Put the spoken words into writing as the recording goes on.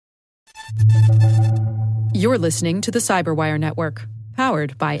You're listening to the CyberWire Network,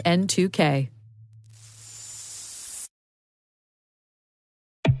 powered by N2K.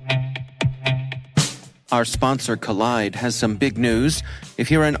 Our sponsor, Collide, has some big news.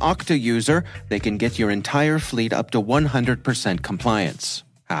 If you're an Okta user, they can get your entire fleet up to 100% compliance.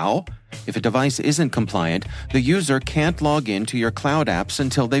 How? If a device isn't compliant, the user can't log into your cloud apps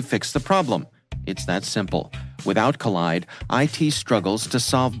until they fix the problem. It's that simple. Without Collide, IT struggles to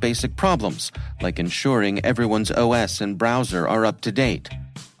solve basic problems, like ensuring everyone's OS and browser are up to date.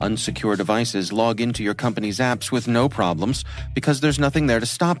 Unsecure devices log into your company's apps with no problems because there's nothing there to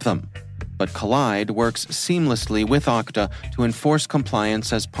stop them. But Collide works seamlessly with Okta to enforce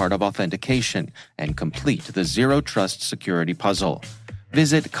compliance as part of authentication and complete the zero-trust security puzzle.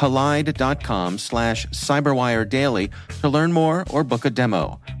 Visit collide.com/CyberWire Daily to learn more or book a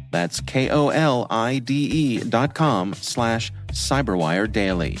demo. That's KOLIDE.com/CyberWire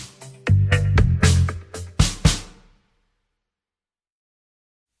Daily.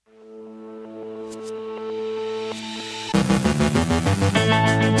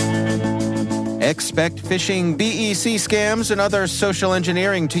 Expect phishing, BEC scams, and other social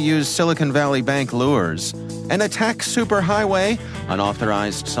engineering to use Silicon Valley Bank lures. An attack superhighway,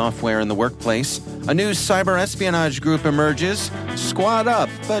 unauthorized software in the workplace. A new cyberespionage group emerges. Squad up,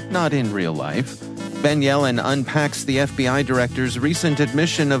 but not in real life. Ben Yelin unpacks the FBI director's recent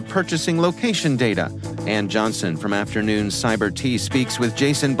admission of purchasing location data. Ann Johnson from Afternoon Cyber Tea speaks with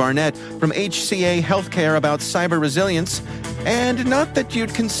Jason Barnett from HCA Healthcare about cyber resilience. And not that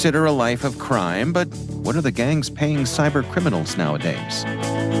you'd consider a life of crime, but what are the gangs paying cyber criminals nowadays?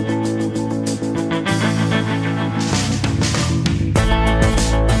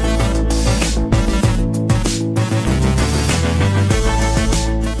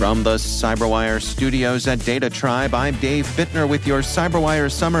 From the CyberWire studios at Data Tribe, I'm Dave Bittner with your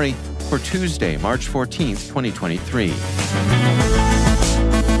CyberWire summary for Tuesday, March 14th, 2023.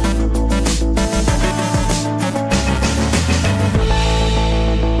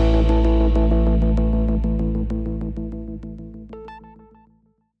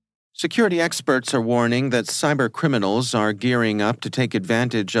 Security experts are warning that cyber criminals are gearing up to take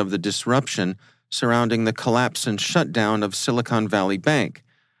advantage of the disruption surrounding the collapse and shutdown of Silicon Valley Bank.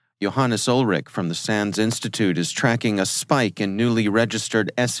 Johannes Ulrich from the SANS Institute is tracking a spike in newly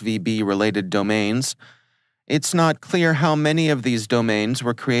registered SVB-related domains. It's not clear how many of these domains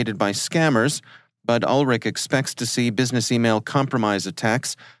were created by scammers, but Ulrich expects to see business email compromise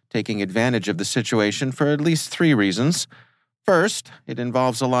attacks taking advantage of the situation for at least 3 reasons. First, it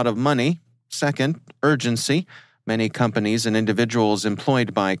involves a lot of money. Second, urgency. Many companies and individuals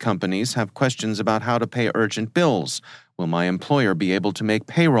employed by companies have questions about how to pay urgent bills. Will my employer be able to make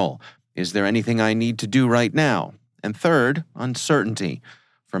payroll? Is there anything I need to do right now? And third, uncertainty.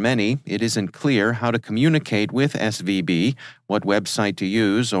 For many, it isn't clear how to communicate with SVB, what website to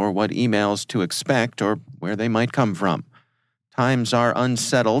use, or what emails to expect, or where they might come from. Times are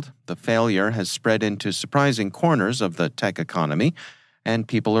unsettled. The failure has spread into surprising corners of the tech economy, and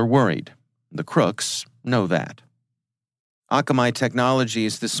people are worried. The crooks know that. Akamai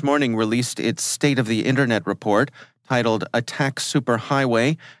Technologies this morning released its State of the Internet report titled Attack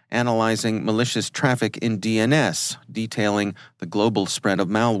Superhighway, Analyzing Malicious Traffic in DNS, detailing the global spread of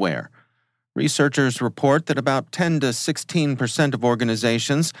malware. Researchers report that about 10 to 16% of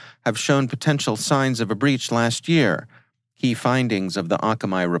organizations have shown potential signs of a breach last year. Key findings of the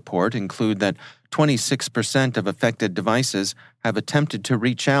Akamai report include that 26% of affected devices have attempted to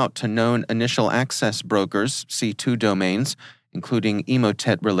reach out to known initial access brokers, C2 domains, including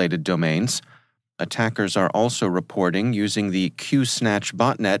Emotet-related domains. Attackers are also reporting using the QSnatch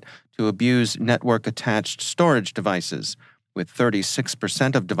botnet to abuse network-attached storage devices, with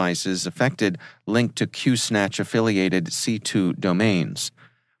 36% of devices affected linked to QSnatch-affiliated C2 domains.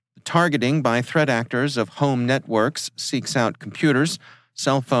 Targeting by threat actors of home networks seeks out computers,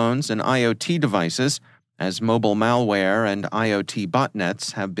 cell phones, and IoT devices, as mobile malware and IoT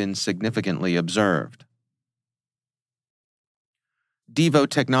botnets have been significantly observed. Devo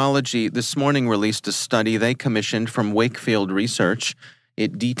Technology this morning released a study they commissioned from Wakefield Research.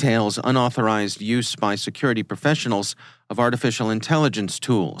 It details unauthorized use by security professionals of artificial intelligence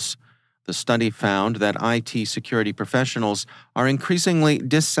tools. The study found that IT security professionals are increasingly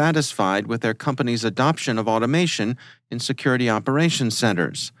dissatisfied with their company's adoption of automation in security operations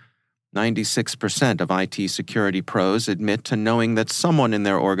centers. 96% of IT security pros admit to knowing that someone in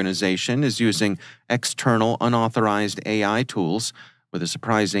their organization is using external unauthorized AI tools, with a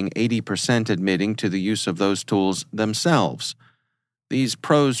surprising 80% admitting to the use of those tools themselves. These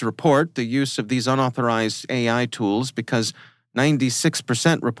pros report the use of these unauthorized AI tools because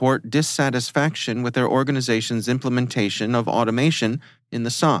 96% report dissatisfaction with their organization's implementation of automation in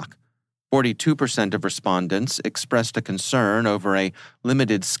the SOC. 42% of respondents expressed a concern over a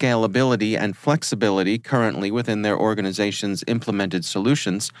limited scalability and flexibility currently within their organization's implemented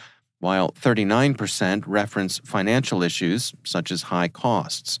solutions, while 39% reference financial issues such as high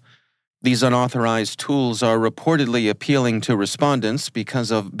costs. These unauthorized tools are reportedly appealing to respondents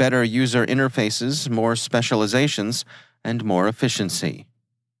because of better user interfaces, more specializations, and more efficiency.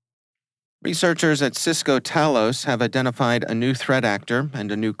 Researchers at Cisco Talos have identified a new threat actor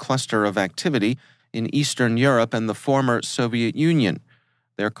and a new cluster of activity in Eastern Europe and the former Soviet Union.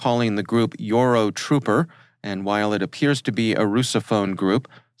 They're calling the group Eurotrooper, and while it appears to be a Russophone group,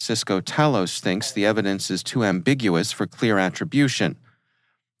 Cisco Talos thinks the evidence is too ambiguous for clear attribution.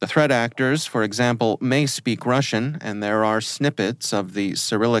 The threat actors, for example, may speak Russian, and there are snippets of the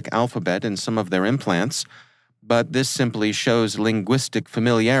Cyrillic alphabet in some of their implants, but this simply shows linguistic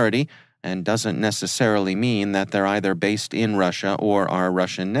familiarity and doesn't necessarily mean that they're either based in Russia or are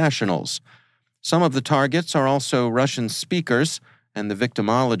Russian nationals. Some of the targets are also Russian speakers, and the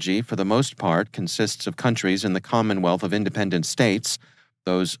victimology, for the most part, consists of countries in the Commonwealth of Independent States,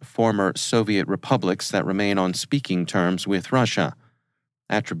 those former Soviet republics that remain on speaking terms with Russia.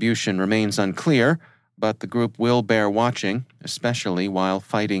 Attribution remains unclear, but the group will bear watching, especially while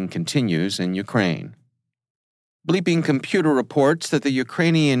fighting continues in Ukraine. Bleeping Computer reports that the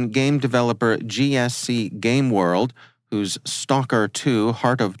Ukrainian game developer GSC Game World, whose Stalker 2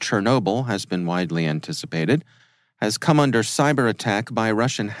 Heart of Chernobyl has been widely anticipated, has come under cyber attack by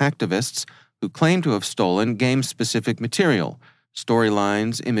Russian hacktivists who claim to have stolen game-specific material,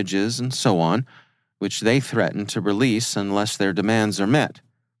 storylines, images, and so on, which they threaten to release unless their demands are met.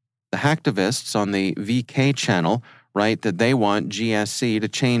 The hacktivists on the VK channel write that they want GSC to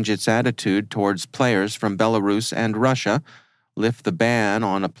change its attitude towards players from Belarus and Russia, lift the ban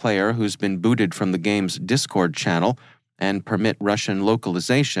on a player who's been booted from the game's Discord channel, and permit Russian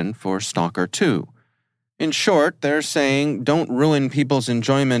localization for Stalker 2. In short, they're saying don't ruin people's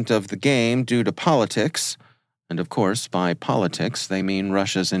enjoyment of the game due to politics, and of course, by politics, they mean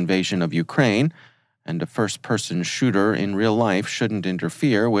Russia's invasion of Ukraine, and a first-person shooter in real life shouldn't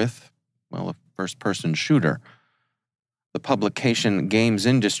interfere with, well, a first-person shooter. The publication Games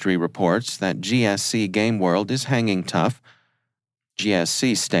Industry reports that GSC Game World is hanging tough.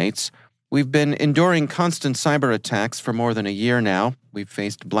 GSC states, "We've been enduring constant cyber attacks for more than a year now. We've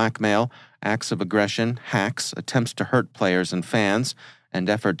faced blackmail, acts of aggression, hacks, attempts to hurt players and fans, and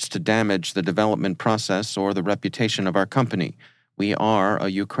efforts to damage the development process or the reputation of our company. We are a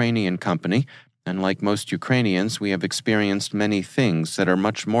Ukrainian company, and like most Ukrainians, we have experienced many things that are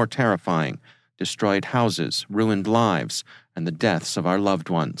much more terrifying. Destroyed houses, ruined lives, and the deaths of our loved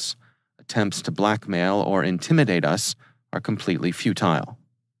ones. Attempts to blackmail or intimidate us are completely futile."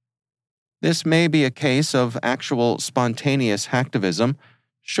 This may be a case of actual spontaneous hacktivism.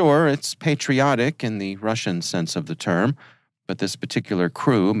 Sure, it's patriotic in the Russian sense of the term, but this particular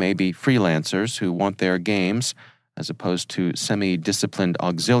crew may be freelancers who want their games as opposed to semi-disciplined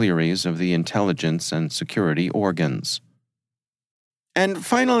auxiliaries of the intelligence and security organs. And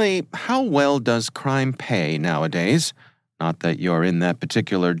finally, how well does crime pay nowadays? Not that you're in that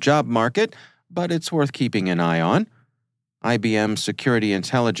particular job market, but it's worth keeping an eye on. IBM Security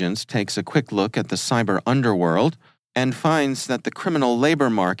Intelligence takes a quick look at the cyber underworld and finds that the criminal labor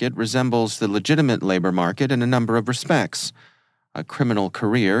market resembles the legitimate labor market in a number of respects. A criminal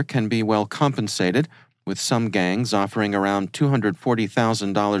career can be well compensated, with some gangs offering around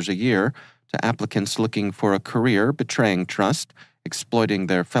 $240,000 a year to applicants looking for a career betraying trust, exploiting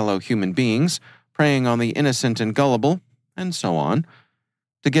their fellow human beings, preying on the innocent and gullible, and so on.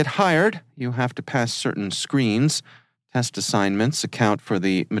 To get hired, you have to pass certain screens. Test assignments account for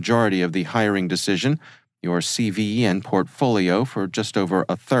the majority of the hiring decision, your CV and portfolio for just over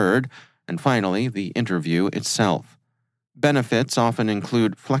a third, and finally, the interview itself. Benefits often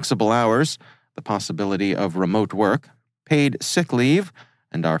include flexible hours, the possibility of remote work, paid sick leave,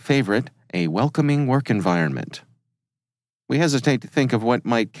 and our favorite, a welcoming work environment. We hesitate to think of what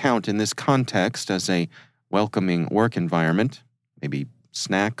might count in this context as a welcoming work environment, maybe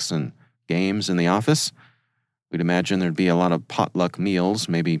snacks and games in the office. We'd imagine there'd be a lot of potluck meals,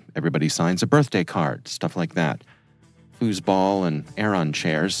 maybe everybody signs a birthday card, stuff like that. Foosball and Aeron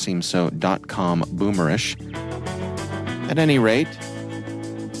chairs seem so .com boomerish. At any rate,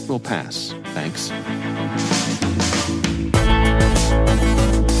 we'll pass. Thanks.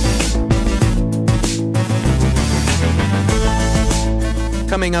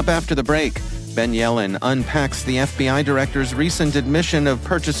 Coming up after the break, Ben Yelin unpacks the FBI director's recent admission of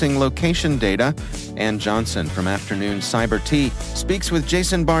purchasing location data. Ann Johnson from Afternoon Cyber Tea speaks with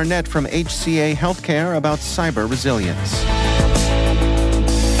Jason Barnett from HCA Healthcare about cyber resilience.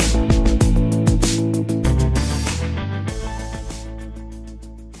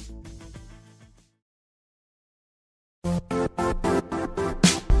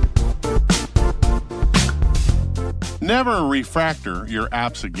 Never refactor your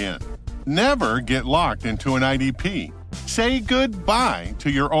apps again. Never get locked into an IDP. Say goodbye to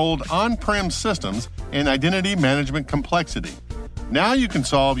your old on-prem systems and identity management complexity. Now you can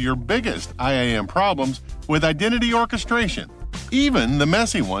solve your biggest IAM problems with identity orchestration, even the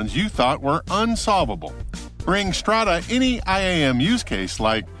messy ones you thought were unsolvable. Bring Strata any IAM use case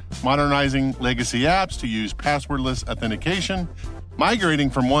like modernizing legacy apps to use passwordless authentication, migrating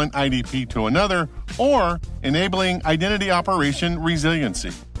from one IDP to another, or enabling identity operation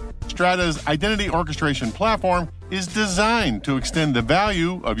resiliency. Strata's identity orchestration platform is designed to extend the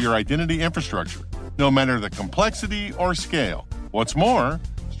value of your identity infrastructure, no matter the complexity or scale. What's more,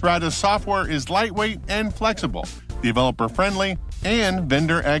 Strata's software is lightweight and flexible, developer-friendly, and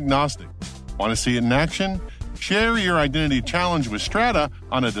vendor-agnostic. Want to see it in action? Share your identity challenge with Strata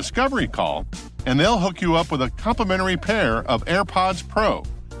on a discovery call, and they'll hook you up with a complimentary pair of AirPods Pro.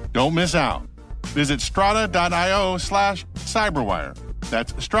 Don't miss out. Visit strata.io/cyberwire.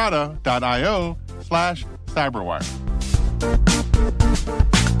 That's strata.io/cyberwire.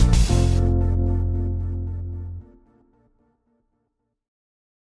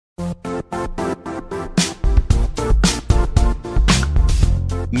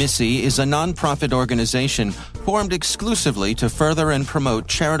 MISSY is a nonprofit organization formed exclusively to further and promote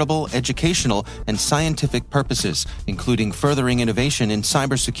charitable, educational, and scientific purposes, including furthering innovation in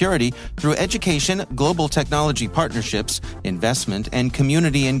cybersecurity through education, global technology partnerships, investment, and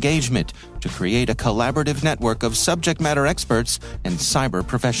community engagement to create a collaborative network of subject matter experts and cyber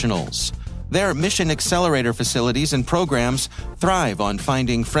professionals. Their mission accelerator facilities and programs thrive on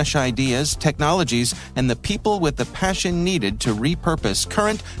finding fresh ideas, technologies, and the people with the passion needed to repurpose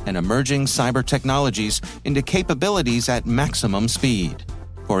current and emerging cyber technologies into capabilities at maximum speed.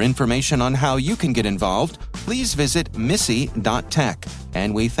 For information on how you can get involved, please visit missy.tech.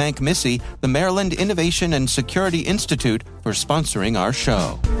 And we thank MISSY, the Maryland Innovation and Security Institute, for sponsoring our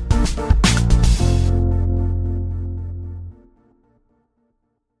show.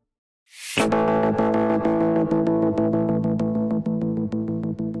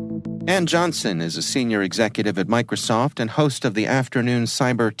 Ann Johnson is a senior executive at Microsoft and host of the Afternoon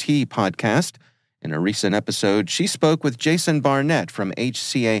Cyber Tea podcast. In a recent episode, she spoke with Jason Barnett from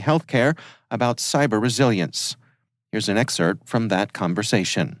HCA Healthcare about cyber resilience. Here's an excerpt from that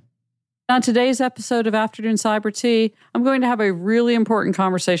conversation. On today's episode of Afternoon Cyber Tea, I'm going to have a really important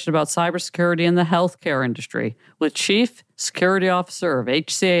conversation about cybersecurity in the healthcare industry with Chief Security Officer of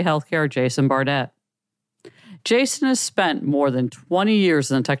HCA Healthcare, Jason Barnett. Jason has spent more than 20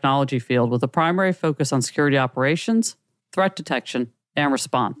 years in the technology field with a primary focus on security operations, threat detection, and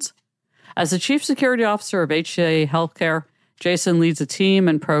response. As the Chief Security Officer of HCA Healthcare, Jason leads a team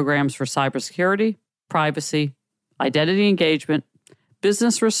and programs for cybersecurity, privacy, identity engagement,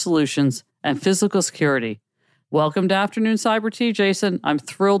 business risk solutions, and physical security. Welcome to Afternoon Cyber Tea, Jason. I'm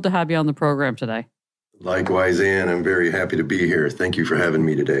thrilled to have you on the program today. Likewise, Ann. I'm very happy to be here. Thank you for having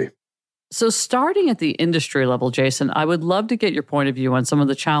me today. So starting at the industry level, Jason, I would love to get your point of view on some of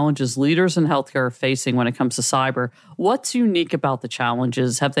the challenges leaders in healthcare are facing when it comes to cyber. What's unique about the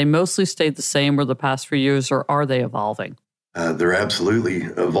challenges? Have they mostly stayed the same over the past few years, or are they evolving? They're absolutely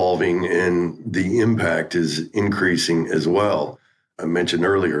evolving, and the impact is increasing as well. I mentioned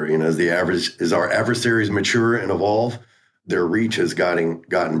earlier, as our adversaries mature and evolve, their reach has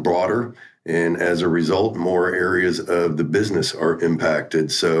gotten broader, and as a result, more areas of the business are impacted.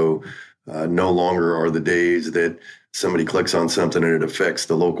 So no longer are the days that somebody clicks on something and it affects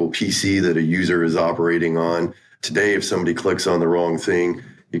the local PC that a user is operating on. Today, if somebody clicks on the wrong thing,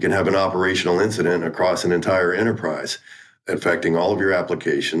 you can have an operational incident across an entire enterprise, affecting all of your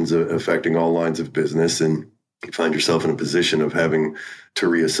applications, affecting all lines of business, and you find yourself in a position of having to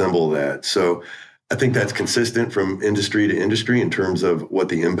reassemble that. So I think that's consistent from industry to industry in terms of what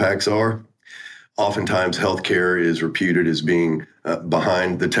the impacts are. Oftentimes, healthcare is reputed as being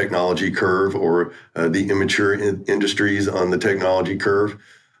behind the technology curve, or the immature industries on the technology curve.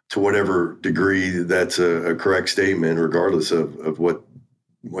 To whatever degree that's a correct statement, regardless of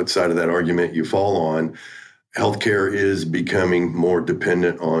what side of that argument you fall on, healthcare is becoming more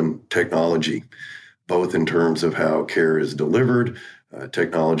dependent on technology, both in terms of how care is delivered,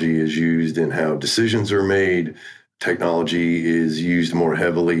 technology is used in how decisions are made, technology is used more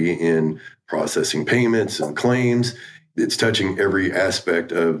heavily in processing payments and claims. It's touching every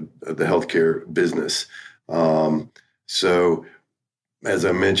aspect of the healthcare business. So, as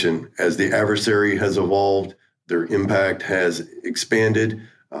I mentioned, as the adversary has evolved, their impact has expanded.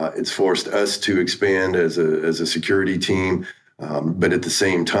 It's forced us to expand as a security team, but at the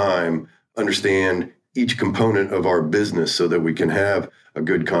same time, understand each component of our business so that we can have a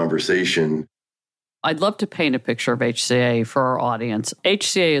good conversation. I'd love to paint a picture of HCA for our audience.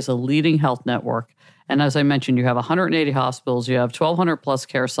 HCA is a leading health network. And as I mentioned, you have 180 hospitals, you have 1,200 plus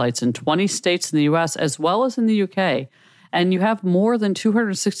care sites in 20 states in the US, as well as in the UK. And you have more than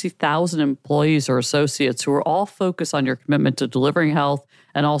 260,000 employees or associates who are all focused on your commitment to delivering health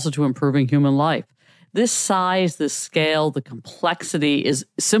and also to improving human life. This size, this scale, the complexity is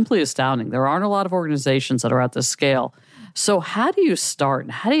simply astounding. There aren't a lot of organizations that are at this scale. So how do you start?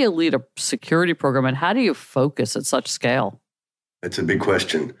 How do you lead a security program? And how do you focus at such scale? That's a big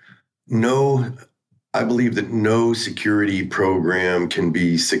question. I believe that no security program can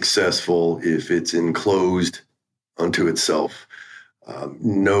be successful if it's enclosed unto itself.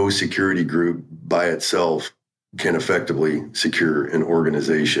 No security group by itself can effectively secure an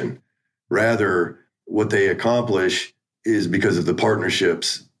organization. Rather, what they accomplish is because of the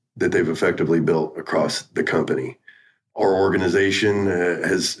partnerships that they've effectively built across the company. Our organization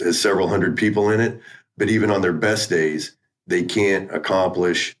has several hundred people in it, but even on their best days, they can't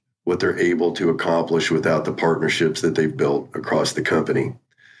accomplish what they're able to accomplish without the partnerships that they've built across the company.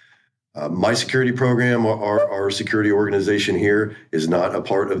 My security program, our security organization here, is not a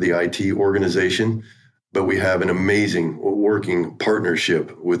part of the IT organization, but we have an amazing working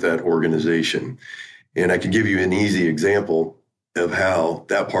partnership with that organization. And I can give you an easy example of how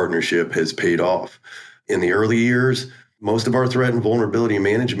that partnership has paid off. In the early years, most of our threat and vulnerability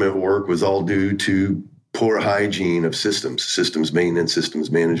management work was all due to poor hygiene of systems maintenance, systems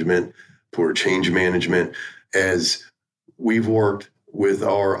management, poor change management. As we've worked with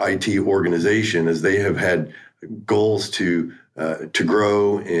our IT organization, as they have had goals to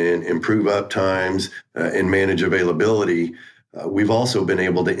grow and improve uptimes and manage availability, we've also been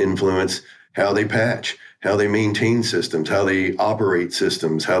able to influence how they patch, how they maintain systems, how they operate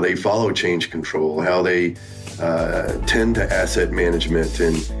systems, how they follow change control, how they tend to asset management,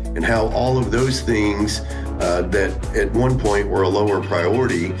 and how all of those things that at one point were a lower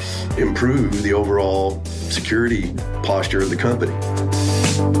priority improve the overall security posture of the company.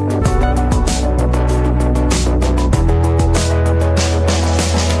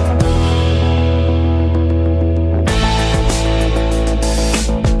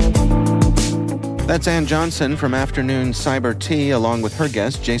 That's Ann Johnson from Afternoon Cyber Tea, along with her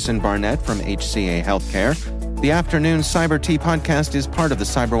guest, Jason Barnett from HCA Healthcare. The Afternoon Cyber Tea podcast is part of the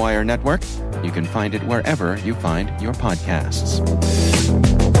CyberWire network. You can find it wherever you find your podcasts.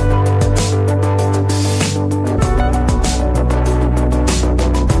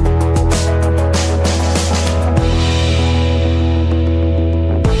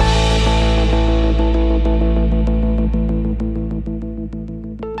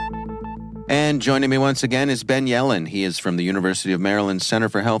 And joining me once again is Ben Yelin. He is from the University of Maryland Center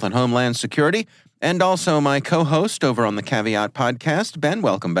for Health and Homeland Security, and also my co-host over on the Caveat podcast. Ben,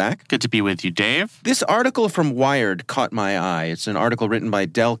 welcome back. Good to be with you, Dave. This article from Wired caught my eye. It's an article written by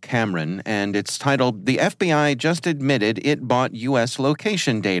Del Cameron, and it's titled, "The FBI Just Admitted It Bought U.S.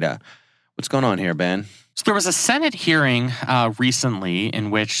 Location Data." What's going on here, Ben? So there was a Senate hearing recently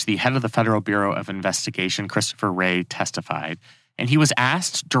in which the head of the Federal Bureau of Investigation, Christopher Wray, testified. And he was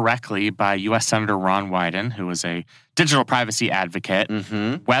asked directly by U.S. Senator Ron Wyden, who is a digital privacy advocate,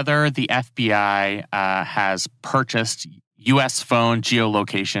 whether the FBI has purchased U.S. phone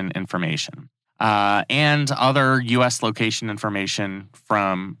geolocation information and other U.S. location information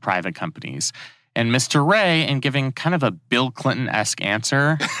from private companies. And Mr. Wray, in giving kind of a Bill Clinton-esque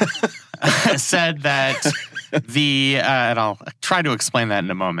answer, said that and I'll try to explain that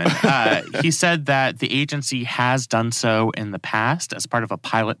in a moment. He said that the agency has done so in the past as part of a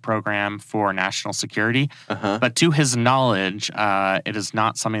pilot program for national security. But to his knowledge, it is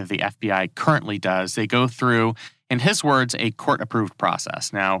not something that the FBI currently does. They go through, in his words, a court-approved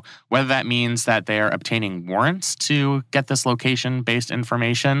process. Now, whether that means that they are obtaining warrants to get this location-based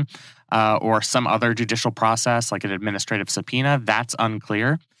information or some other judicial process like an administrative subpoena, that's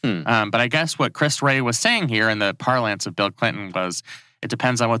unclear. But I guess what Chris Wray was saying here in the parlance of Bill Clinton was it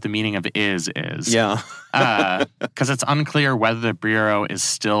depends on what the meaning of is. Yeah. Because it's unclear whether the Bureau is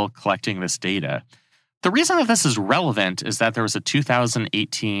still collecting this data. The reason that this is relevant is that there was a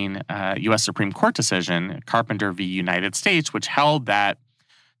 2018 U.S. Supreme Court decision, Carpenter v. United States, which held that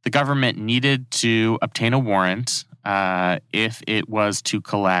the government needed to obtain a warrant if it was to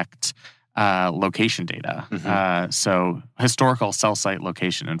collect location data, so historical cell site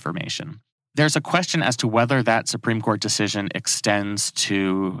location information. There's a question as to whether that Supreme Court decision extends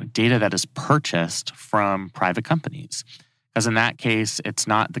to data that is purchased from private companies. Because in that case, it's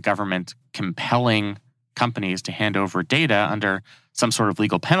not the government compelling companies to hand over data under some sort of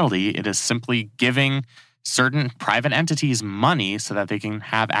legal penalty. It is simply giving certain private entities money so that they can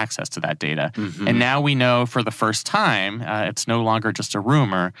have access to that data. And now we know for the first time, it's no longer just a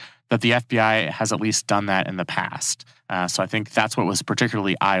rumor, that the FBI has at least done that in the past. So I think that's what was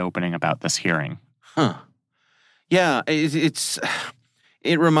particularly eye-opening about this hearing. Yeah,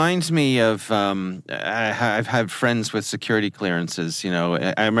 it reminds me of, I've had friends with security clearances.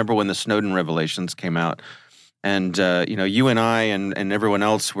 I remember when the Snowden revelations came out. And, you and I and everyone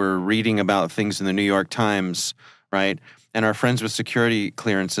else were reading about things in the New York Times, right? And our friends with security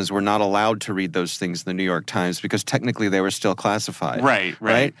clearances were not allowed to read those things in the New York Times because technically they were still classified.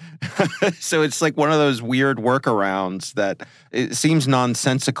 Right? So it's like one of those weird workarounds that it seems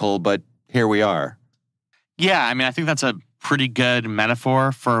nonsensical, but here we are. Yeah, I think that's a pretty good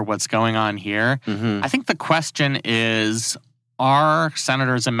metaphor for what's going on here. I think the question is, are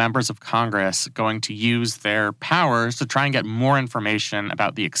senators and members of Congress going to use their powers to try and get more information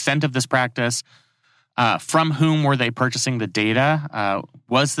about the extent of this practice? From whom were they purchasing the data?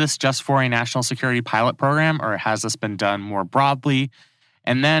 Was this just for a national security pilot program, or has this been done more broadly?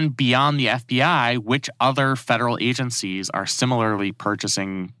 And then beyond the FBI, which other federal agencies are similarly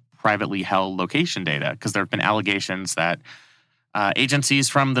purchasing privately held location data? Because there have been allegations that agencies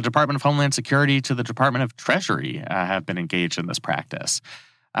from the Department of Homeland Security to the Department of Treasury have been engaged in this practice.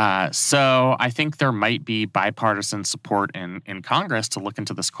 So I think there might be bipartisan support in Congress to look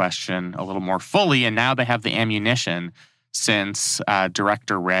into this question a little more fully. And now they have the ammunition since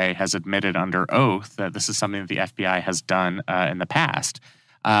Director Wray has admitted under oath that this is something that the FBI has done in the past.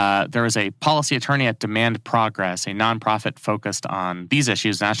 There is a policy attorney at Demand Progress, a nonprofit focused on these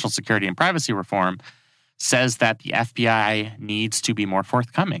issues, national security and privacy reform, says that the FBI needs to be more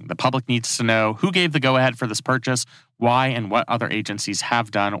forthcoming. The public needs to know who gave the go-ahead for this purchase, why, and what other agencies have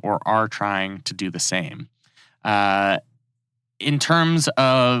done or are trying to do the same. In terms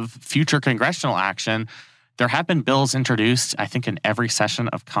of future congressional action, there have been bills introduced, I think, in every session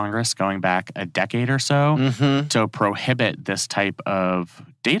of Congress going back a decade or so to prohibit this type of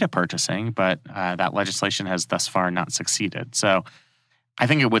data purchasing, but that legislation has thus far not succeeded. So I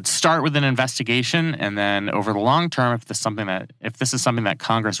think it would start with an investigation, and then over the long term, if this is something that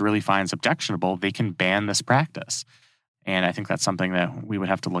Congress really finds objectionable, they can ban this practice. And I think that's something that we would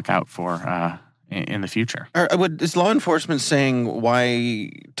have to look out for in the future. Is law enforcement saying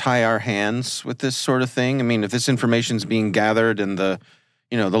why tie our hands with this sort of thing? If this information is being gathered and the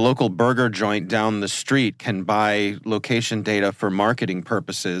local burger joint down the street can buy location data for marketing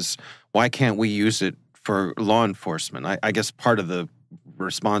purposes, why can't we use it for law enforcement? I guess part of the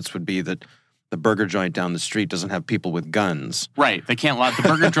response would be that the burger joint down the street doesn't have people with guns. Right. They can't lock the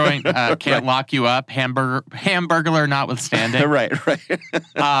burger joint. Can't lock you up. Hamburglar notwithstanding. Right.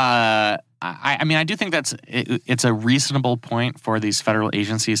 I do think it's a reasonable point for these federal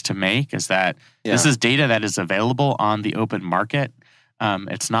agencies to make, is that this is data that is available on the open market.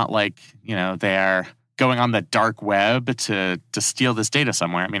 It's not like they are going on the dark web to steal this data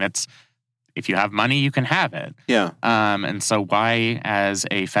somewhere. It's, if you have money, you can have it. Yeah. And so why, as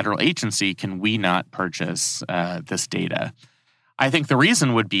a federal agency, can we not purchase this data? I think the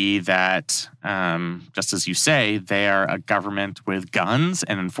reason would be that, just as you say, they are a government with guns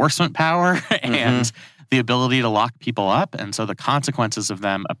and enforcement power and the ability to lock people up. And so the consequences of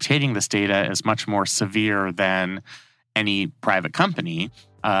them obtaining this data is much more severe than any private company.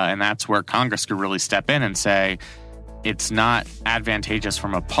 And that's where Congress could really step in and say, it's not advantageous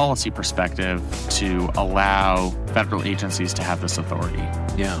from a policy perspective to allow federal agencies to have this authority.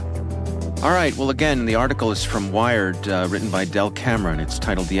 Yeah. All right. Well, again, the article is from Wired, written by Del Cameron. It's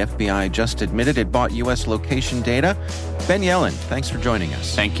titled "The FBI Just Admitted It Bought U.S. Location Data." Ben Yelin, thanks for joining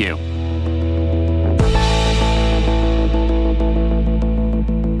us. Thank you.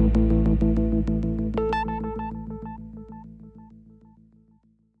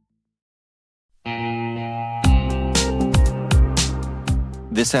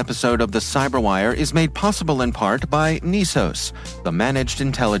 This episode of the CyberWire is made possible in part by Nisos, the managed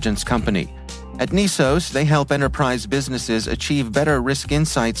intelligence company. At Nisos, they help enterprise businesses achieve better risk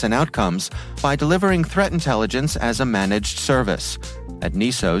insights and outcomes by delivering threat intelligence as a managed service. At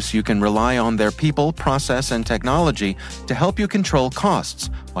Nisos, you can rely on their people, process, and technology to help you control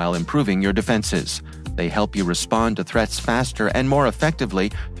costs while improving your defenses. They help you respond to threats faster and more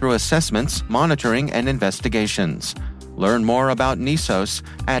effectively through assessments, monitoring, and investigations. Learn more about Nisos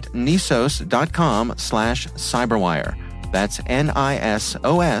at nisos.com/cyberwire. That's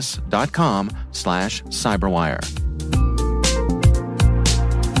nisos.com/cyberwire.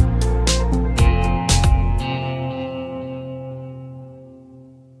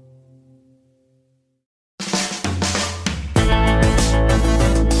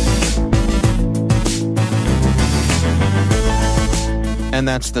 And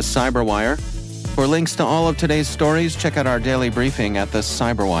that's the CyberWire. For links to all of today's stories, check out our daily briefing at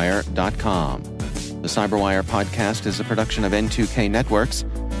thecyberwire.com. The CyberWire podcast is a production of N2K Networks,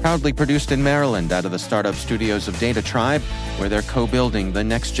 proudly produced in Maryland out of the startup studios of Data Tribe, where they're co-building the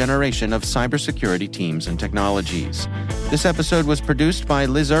next generation of cybersecurity teams and technologies. This episode was produced by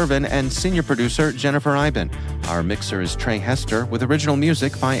Liz Irvin and senior producer Jennifer Iben. Our mixer is Trey Hester, with original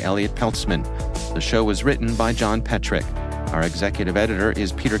music by Elliot Peltzman. The show was written by John Petrick. Our executive editor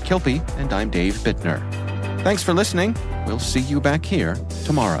is Peter Kilpie, and I'm Dave Bittner. Thanks for listening. We'll see you back here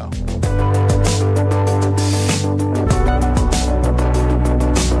tomorrow.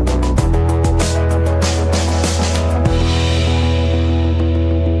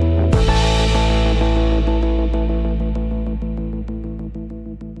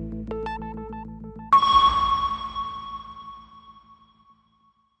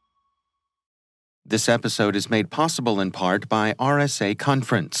 This episode is made possible in part by RSA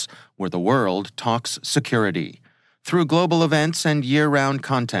Conference, where the world talks security. Through global events and year-round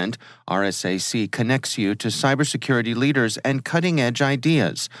content, RSAC connects you to cybersecurity leaders and cutting-edge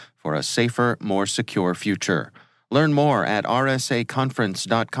ideas for a safer, more secure future. Learn more at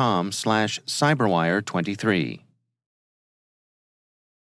rsaconference.com/cyberwire23.